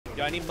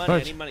Yo, I need money.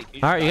 I need money.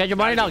 All right, you got your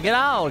money now. Get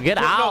out. Get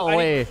out.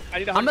 Wait. I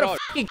need I'm gonna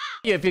fucking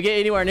you if you get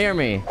anywhere near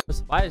me. What's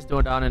Tobias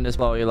doing down in this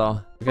low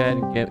elo? Go ahead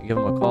and give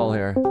him a call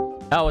here.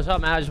 Oh, what's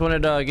up, man? I just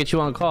wanted to get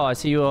you on call. I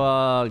see you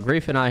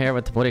griefing out here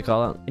with the, what do you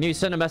call it? Can you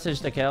send a message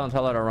to Kale and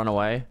tell her to run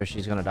away or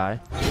she's gonna die?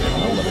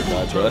 I'll let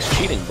her die, bro. That's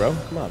cheating, bro.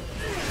 Come on.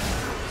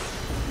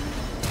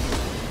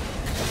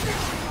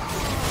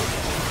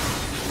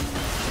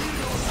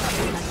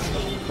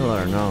 I'll let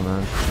her know,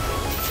 man.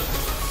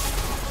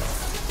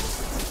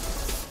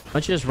 Why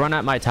don't you just run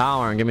at my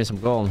tower and give me some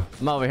gold?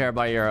 I'm over here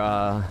by your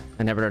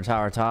inhibitor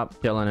tower top,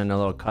 chilling in a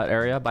little cut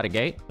area by the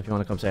gate. If you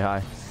want to come say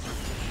hi.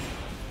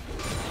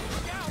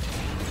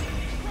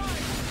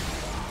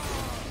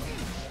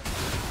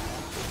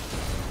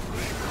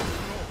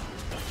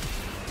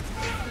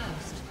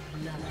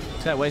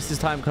 This guy wastes his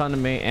time coming to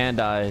me and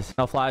dies.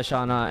 No flash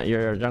on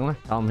your jungler?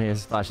 Tell him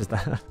his flash is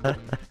that.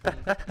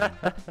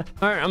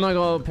 Alright, I'm gonna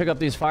go pick up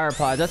these fire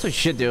pods. That's what you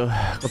should do.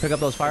 Go pick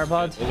up those fire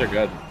pods. Those are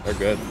good. They're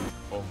good.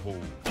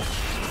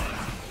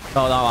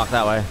 Oh, don't walk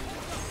that way.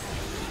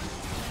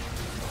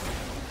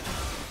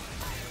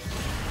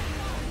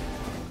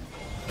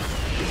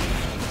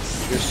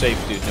 You're safe,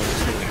 dude. No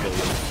one's gonna kill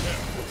you.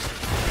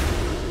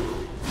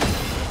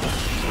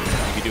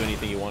 You can do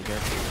anything you want here.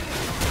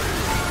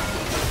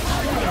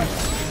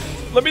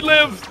 Let me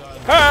live!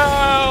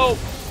 Help!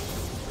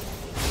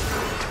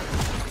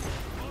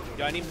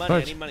 Yo, I need money.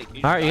 I need money.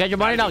 All right, you got your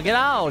money now. Get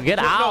out. Get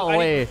out.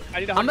 Wait. I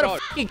need I'm gonna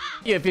fucking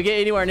you if you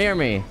get anywhere near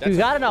me. You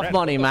got enough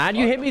money, man.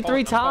 You hit me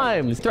 3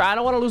 times. I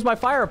don't want to lose my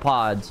fire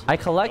pods. I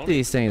collect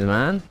these things,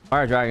 man.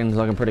 Fire dragon's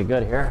looking pretty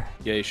good here.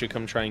 Yeah, you should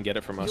come try and get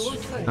it from us.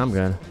 I'm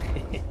good.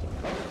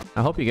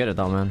 I hope you get it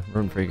though, man.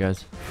 Room for you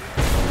guys.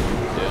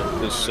 Yeah,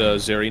 this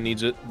Zeri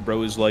needs it.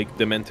 Bro is like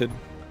demented.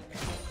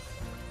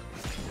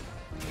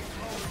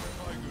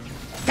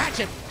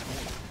 Gotcha.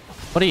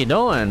 What are you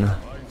doing?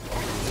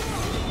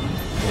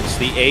 It's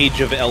the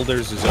age of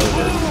elders is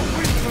over.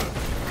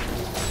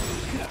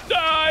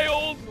 Die,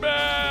 old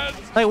man!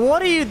 Like,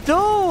 what are you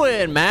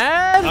doing,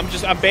 man?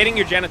 I'm baiting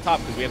your Janet top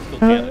because we have to kill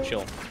Janet.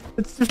 Chill.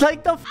 It's just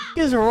like the f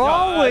is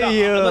wrong with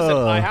you? Listen,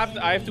 I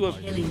have to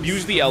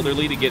abuse the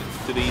elderly to get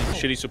to these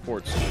shitty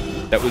supports.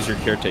 That was your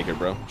caretaker,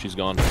 bro. She's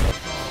gone.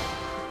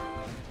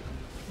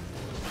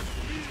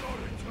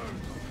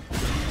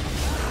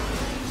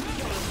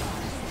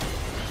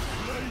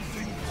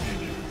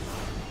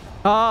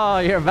 Oh,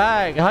 you're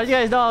back. How'd you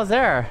guys know I was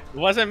there? It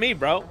wasn't me,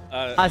 bro.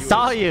 I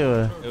saw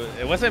you.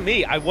 It wasn't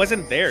me. I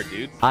wasn't there,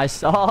 dude. I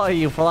saw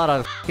you pull out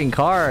a fucking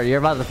card. You're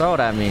about to throw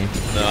it at me.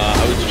 No,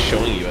 I was just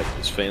showing you it.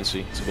 It's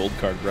fancy. It's a gold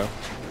card, bro.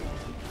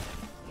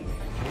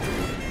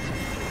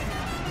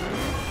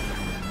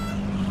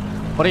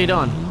 What are you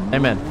doing?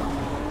 Amen.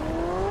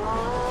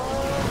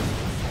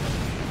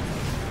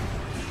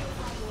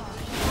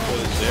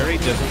 Zeri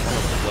doesn't want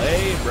to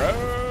play,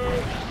 bro.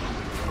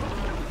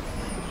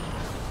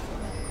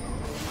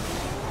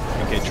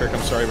 Okay, Trick,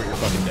 I'm sorry, but you're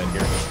fucking dead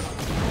here.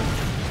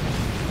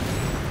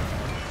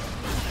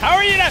 How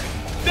are you not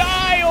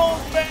die,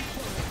 old man?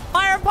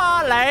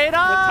 Firepot later. The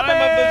time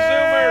of the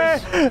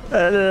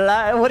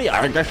Zoomers. What are you?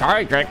 I'm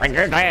sorry, Trick.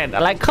 You're dead.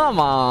 Like, come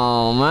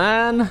on,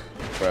 man.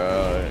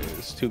 Bro,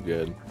 it's too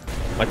good.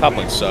 My top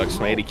lane sucks.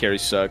 My AD carry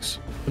sucks.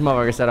 The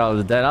motherfucker said I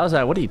was dead. I was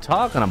like, what are you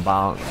talking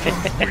about?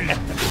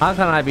 How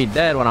can I be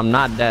dead when I'm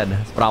not dead?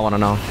 That's what I want to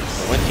know.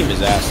 My team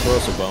is ass. Throw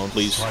us a bone,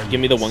 please.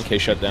 Give me the 1K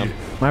shutdown.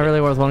 Am I really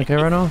worth 1K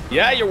right now?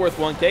 Yeah, you're worth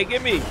 1K.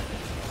 Give me.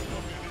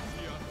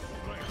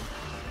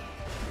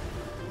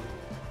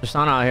 Just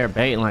not out here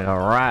baiting like a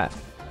rat.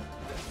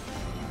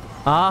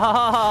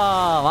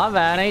 Oh, my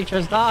bad. Ain't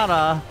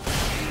Tristana.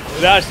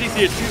 Nah, she's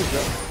here too,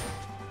 bro.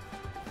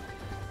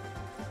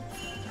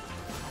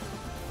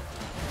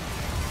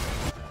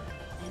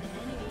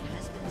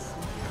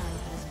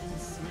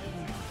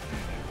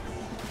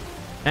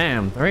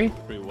 Damn, 3?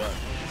 3 what?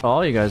 Oh,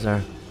 all you guys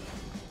are.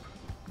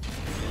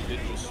 You did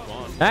just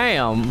spawn.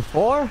 Damn,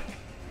 4?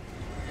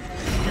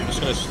 You're just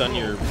gonna stun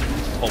your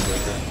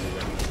homebreaker.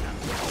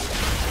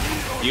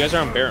 You guys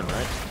are on Baron,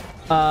 right?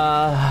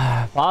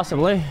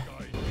 Possibly. Okay,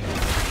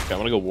 I'm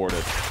gonna go ward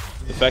it.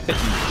 The fact that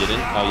you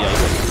didn't. Oh yeah.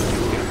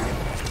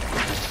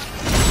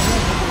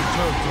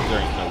 There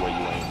ain't no way you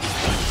ain't.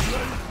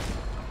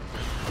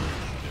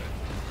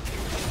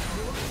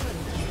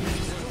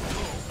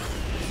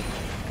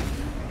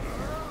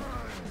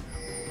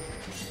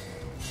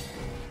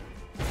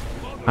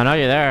 I know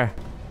you're there.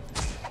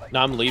 No,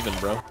 I'm leaving,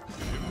 bro.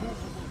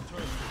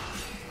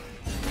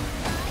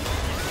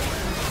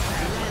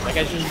 That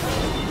guy's just...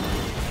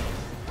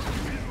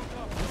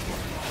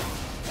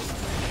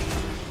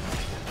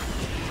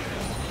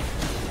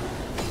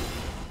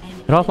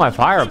 Get off my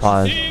fire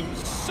pod.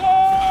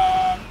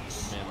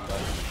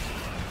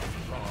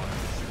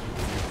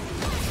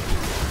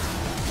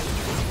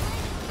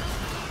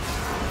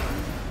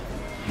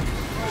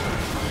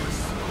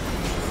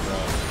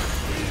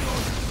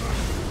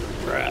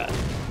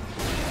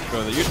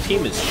 Bro, your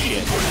team is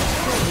shit.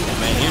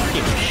 Man, your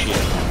team is shit.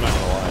 I'm not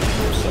gonna lie.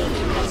 It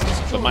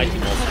sucks. But my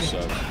team also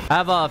sucks. I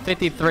have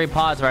 53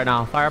 pods right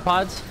now. Fire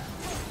pods?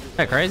 Is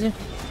that crazy?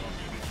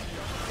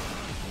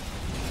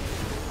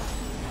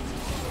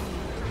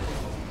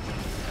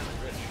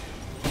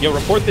 Yo,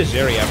 report this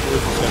area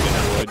afterwards. It's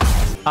gonna be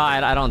destroyed.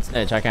 I don't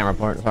snitch. I can't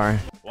report. Sorry.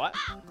 What?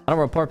 I don't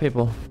report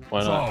people.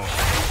 Why not?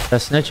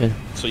 That's snitching.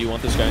 So you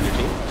want this guy on your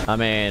team? I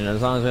mean,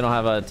 as long as we don't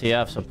have a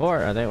TF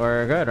support, I think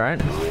we're good, right?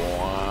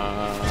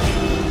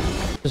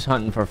 Wow. Just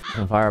hunting for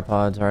fucking fire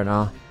pods right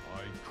now.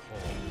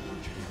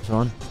 This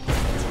one.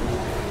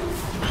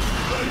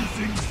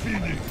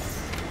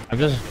 I'm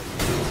just...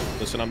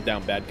 Listen, I'm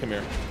down bad. Come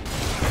here.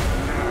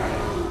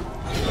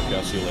 Okay,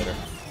 I'll see you later.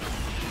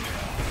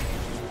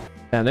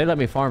 Damn, they let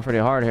me farm pretty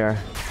hard here.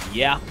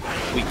 Yeah,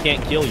 we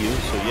can't kill you,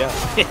 so yeah.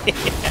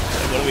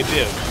 What do we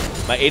do?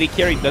 My AD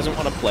carry doesn't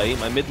want to play.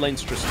 My mid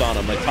lane's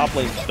Tristana. My top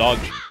lane's dog.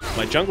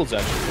 My jungle's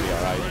actually pretty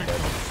alright.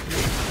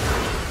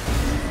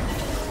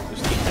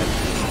 This team has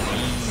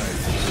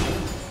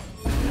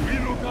We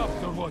look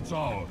after what's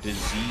ours.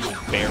 disease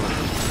bearing.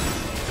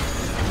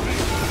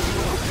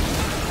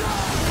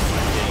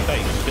 Yeah, you thought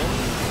you could kill me?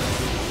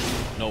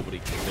 Nobody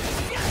can kill me.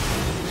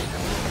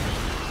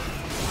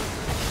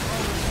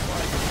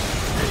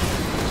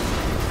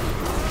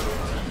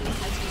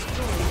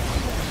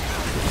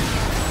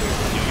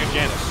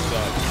 Janice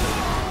sucks.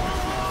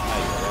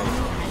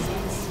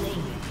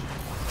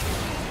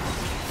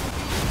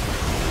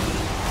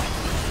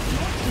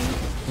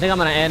 I think I'm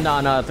gonna end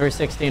on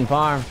 316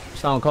 farm.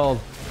 Stone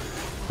cold.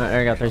 There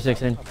you go,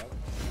 316.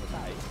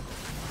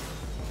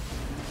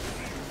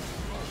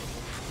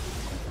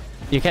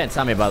 You can't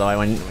tell me, by the way,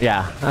 when...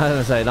 Yeah, I was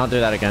gonna say, don't do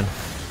that again.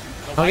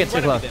 Don't get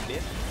too close.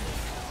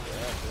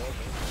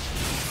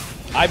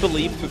 I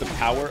believe through the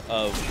power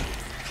of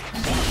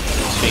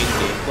insane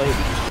gameplay.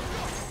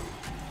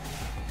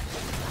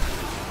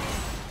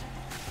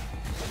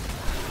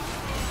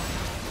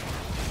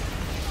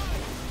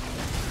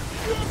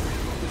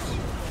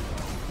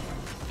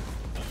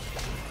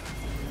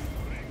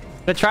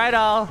 Good try,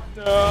 doll.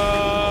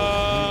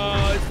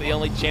 It's the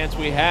only chance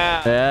we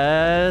have.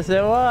 Yes,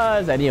 it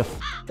was. And you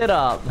f***ed it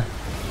up.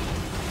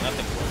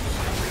 Nothing works.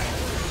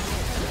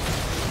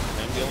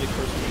 I'm the only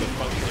person with a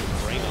functioning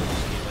brain on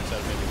this team that's out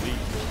of maybe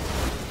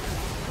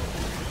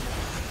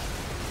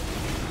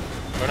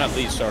lead. Or not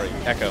lead, sorry.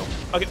 Echo.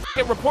 Okay,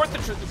 report the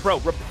truth. Bro,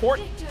 report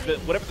the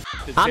whatever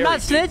the I'm not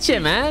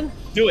snitching, man.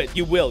 Do it.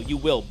 You will,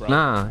 bro.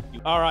 Nah.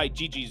 Alright,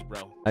 GG's,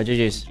 bro.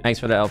 GG's. Thanks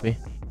for the LP.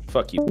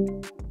 Fuck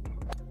you.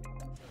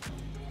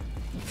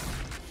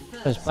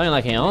 He's playing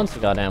like he owns the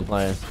goddamn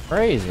place.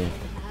 Crazy. You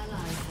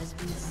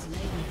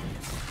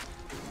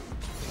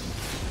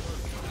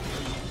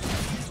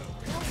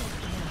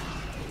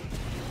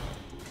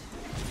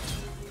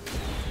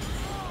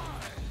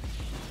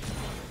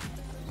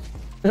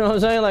know what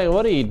I'm saying? Like,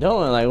 what are you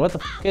doing? Like, what the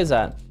f is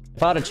that?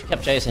 If I would have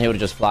kept chasing, he would have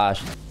just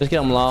flashed. Just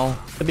get him low.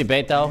 Could be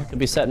bait though. Could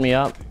be setting me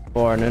up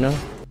for Nunu.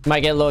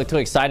 Might get a little too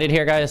excited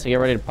here, guys. So get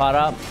ready to pot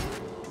up.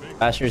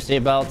 Fasten your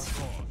seatbelts.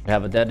 We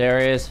have a dead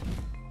Darius.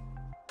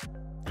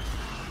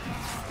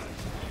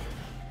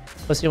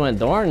 Plus, he went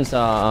Dorn's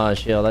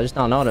shield. I just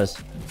don't notice.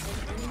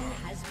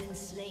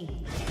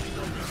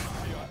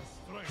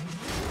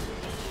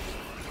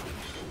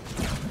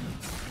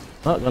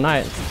 Oh, good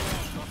night.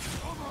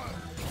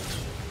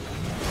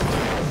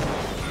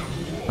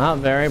 Not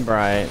very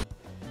bright.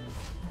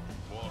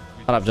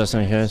 Hold up just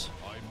in case.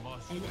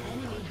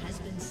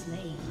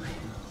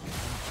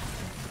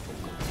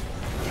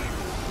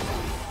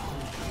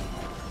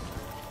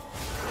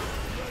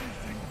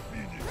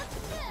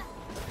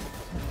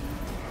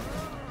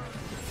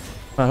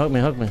 Oh, hook me,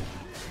 hook me.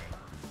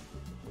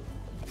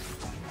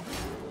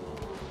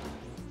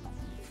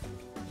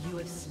 You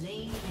have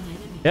slain an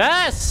enemy.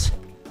 Yes!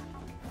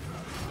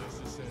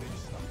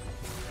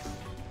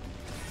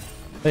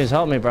 Please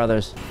help me,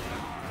 brothers.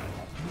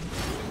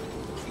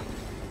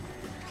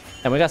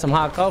 And we got some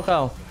hot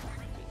cocoa.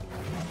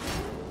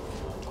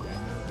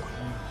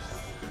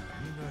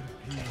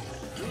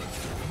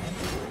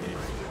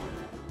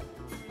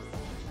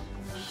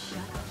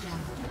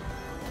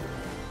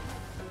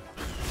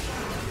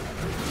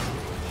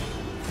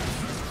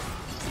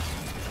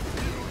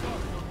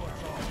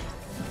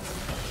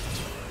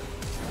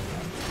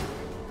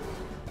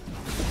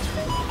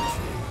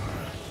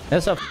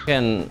 It's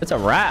a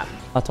wrap.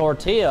 A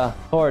tortilla.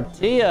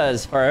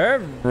 Tortillas for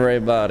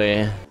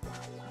everybody.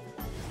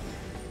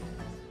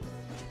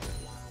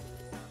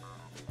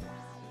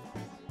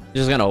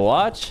 Just gonna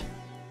watch?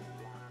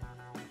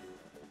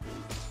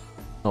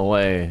 No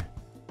way.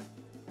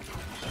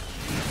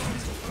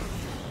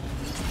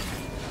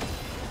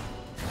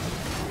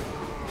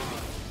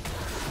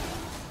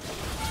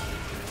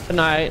 Good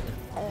night.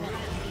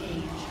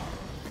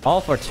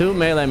 All for 2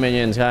 melee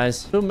minions,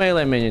 guys. 2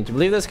 melee minions. You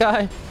believe this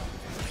guy?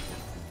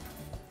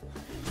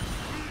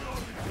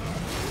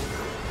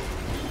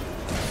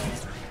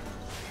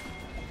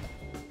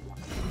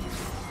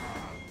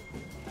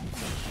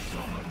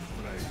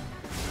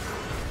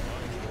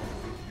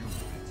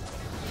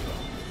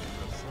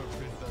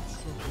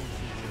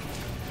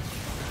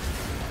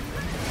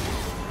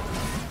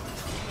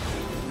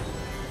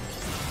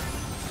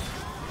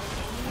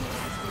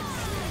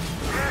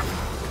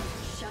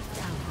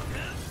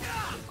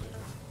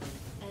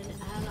 An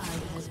ally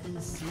has been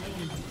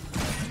slain.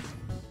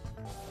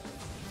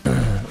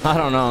 I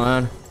don't know,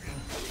 man.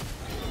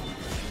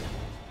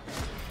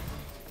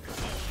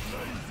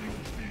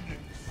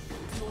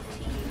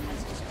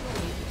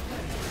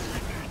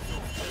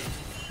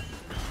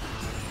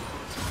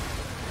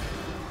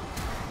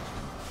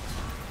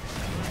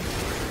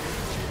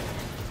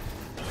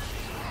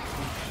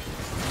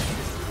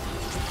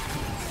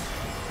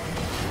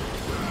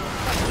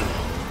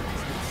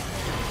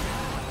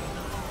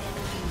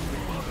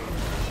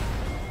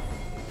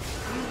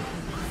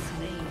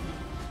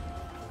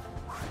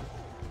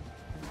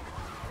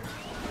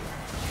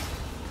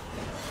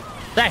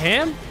 Is that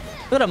him?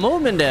 Look at the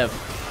movement div.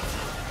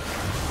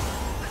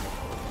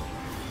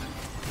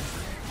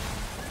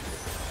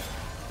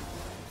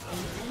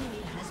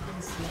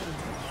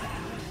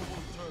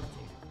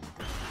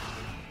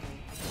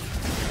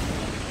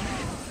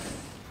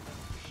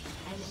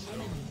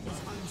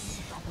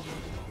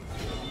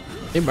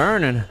 He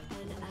burning.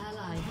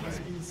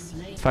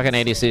 Fucking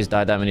ADC's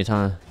died that many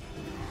times.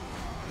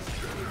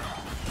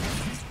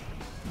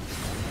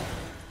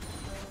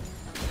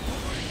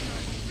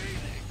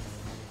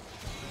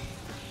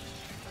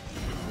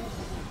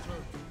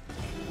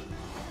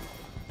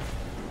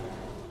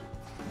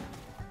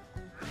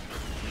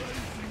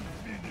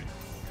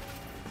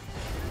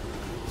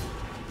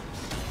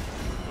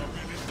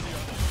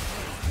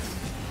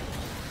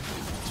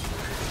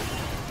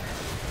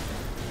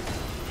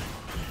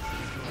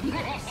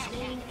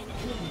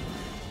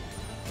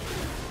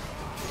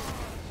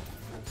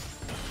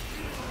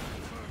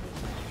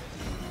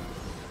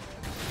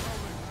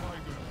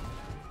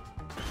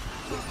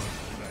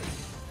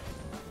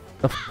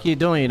 The fuck you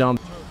doing, you dumb?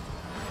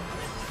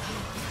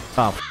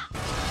 Oh.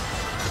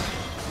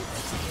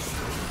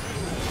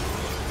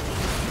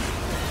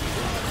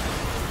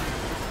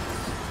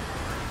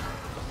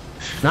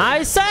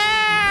 Nice!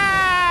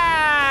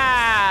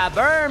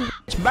 Burn,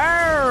 bitch,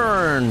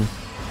 burn!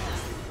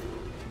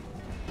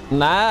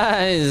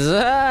 Nice!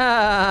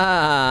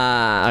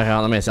 Okay,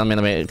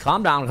 let me.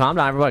 Calm down,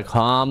 everybody.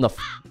 Calm the f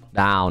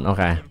down.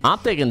 Okay. I'm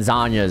thinking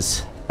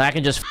Zanya's. I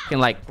can just fucking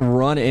like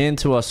run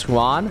into a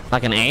squad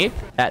like an ape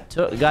that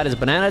got his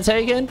banana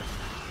taken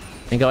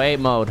and go ape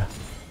mode.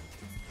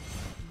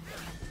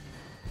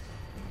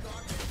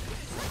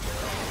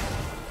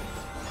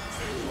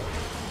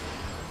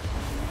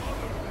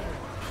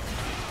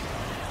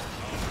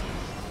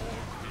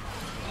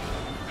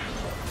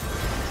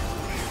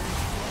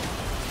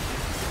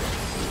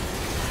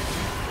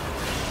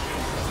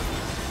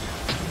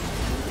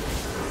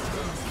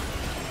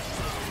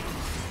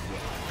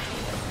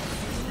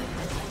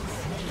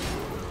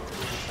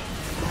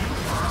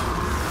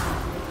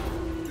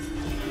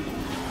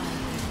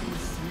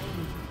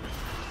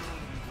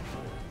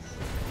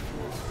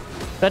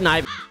 Good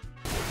night.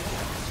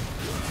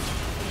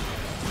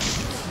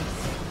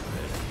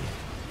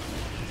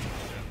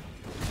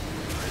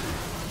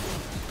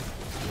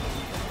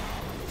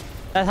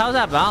 How's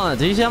that balance?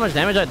 Do you see how much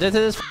damage I did to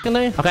this fucking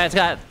thing? Okay, it's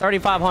got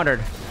 3,500.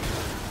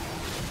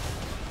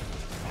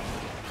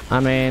 I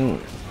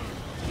mean,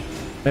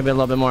 maybe a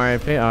little bit more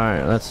AP. All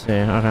right, let's see.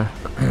 Okay,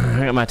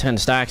 I got my 10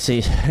 stacks.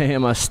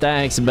 My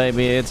stacks,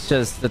 baby. It's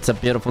a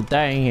beautiful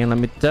day, and let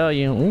me tell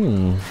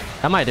you,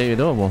 that might do you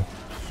doable.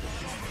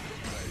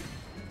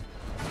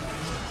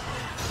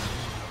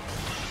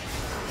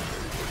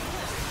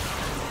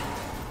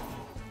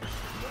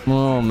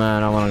 Oh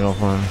man, I want to go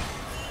for him.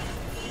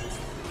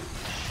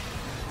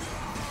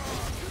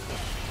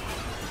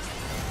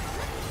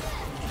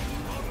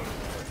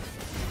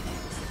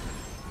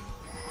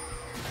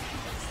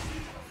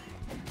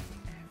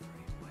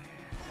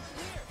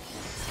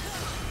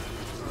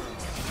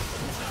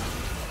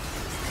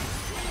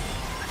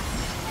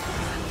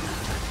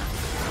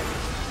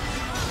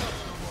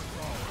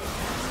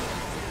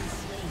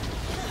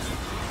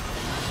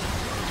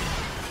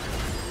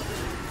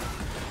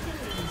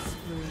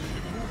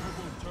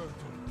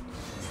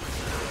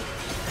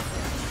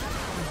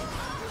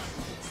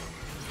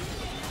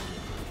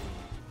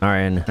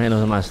 Alright, I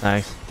those are my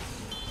stacks.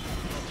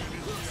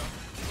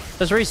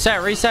 Just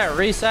reset.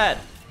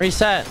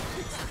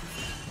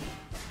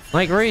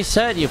 Like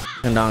reset, you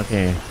fucking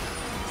donkey.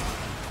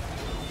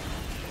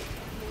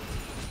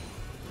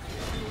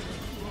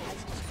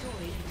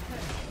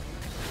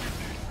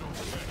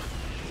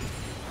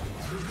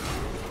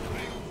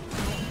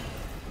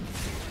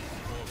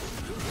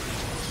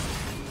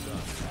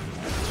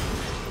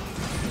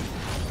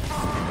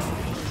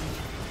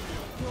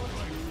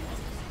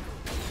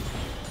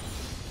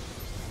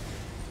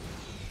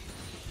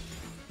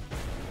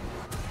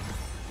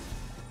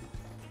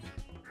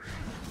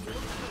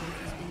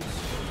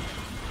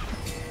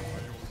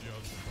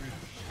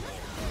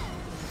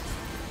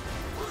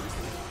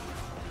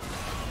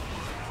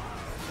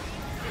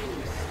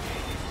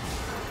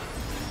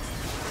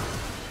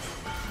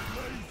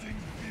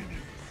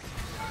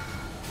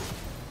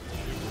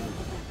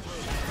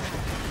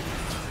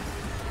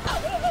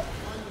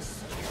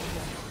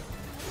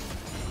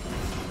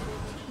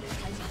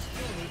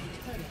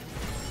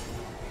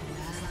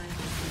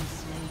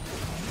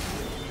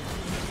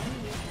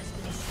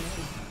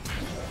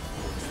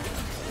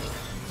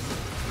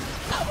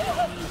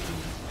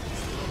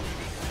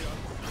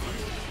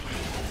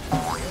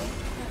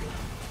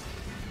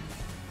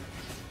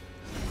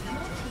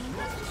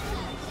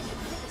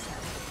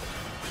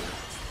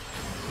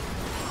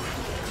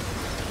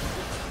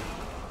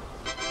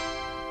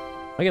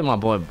 Look at my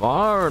boy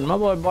Bard. My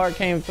boy Bard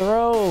came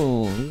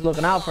through. He's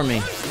looking out for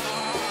me.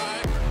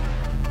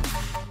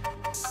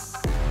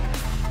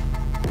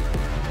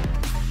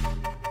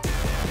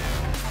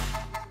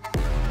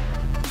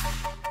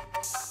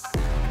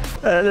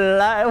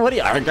 What are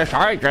you?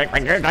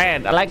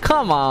 Like,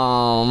 come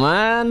on,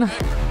 man.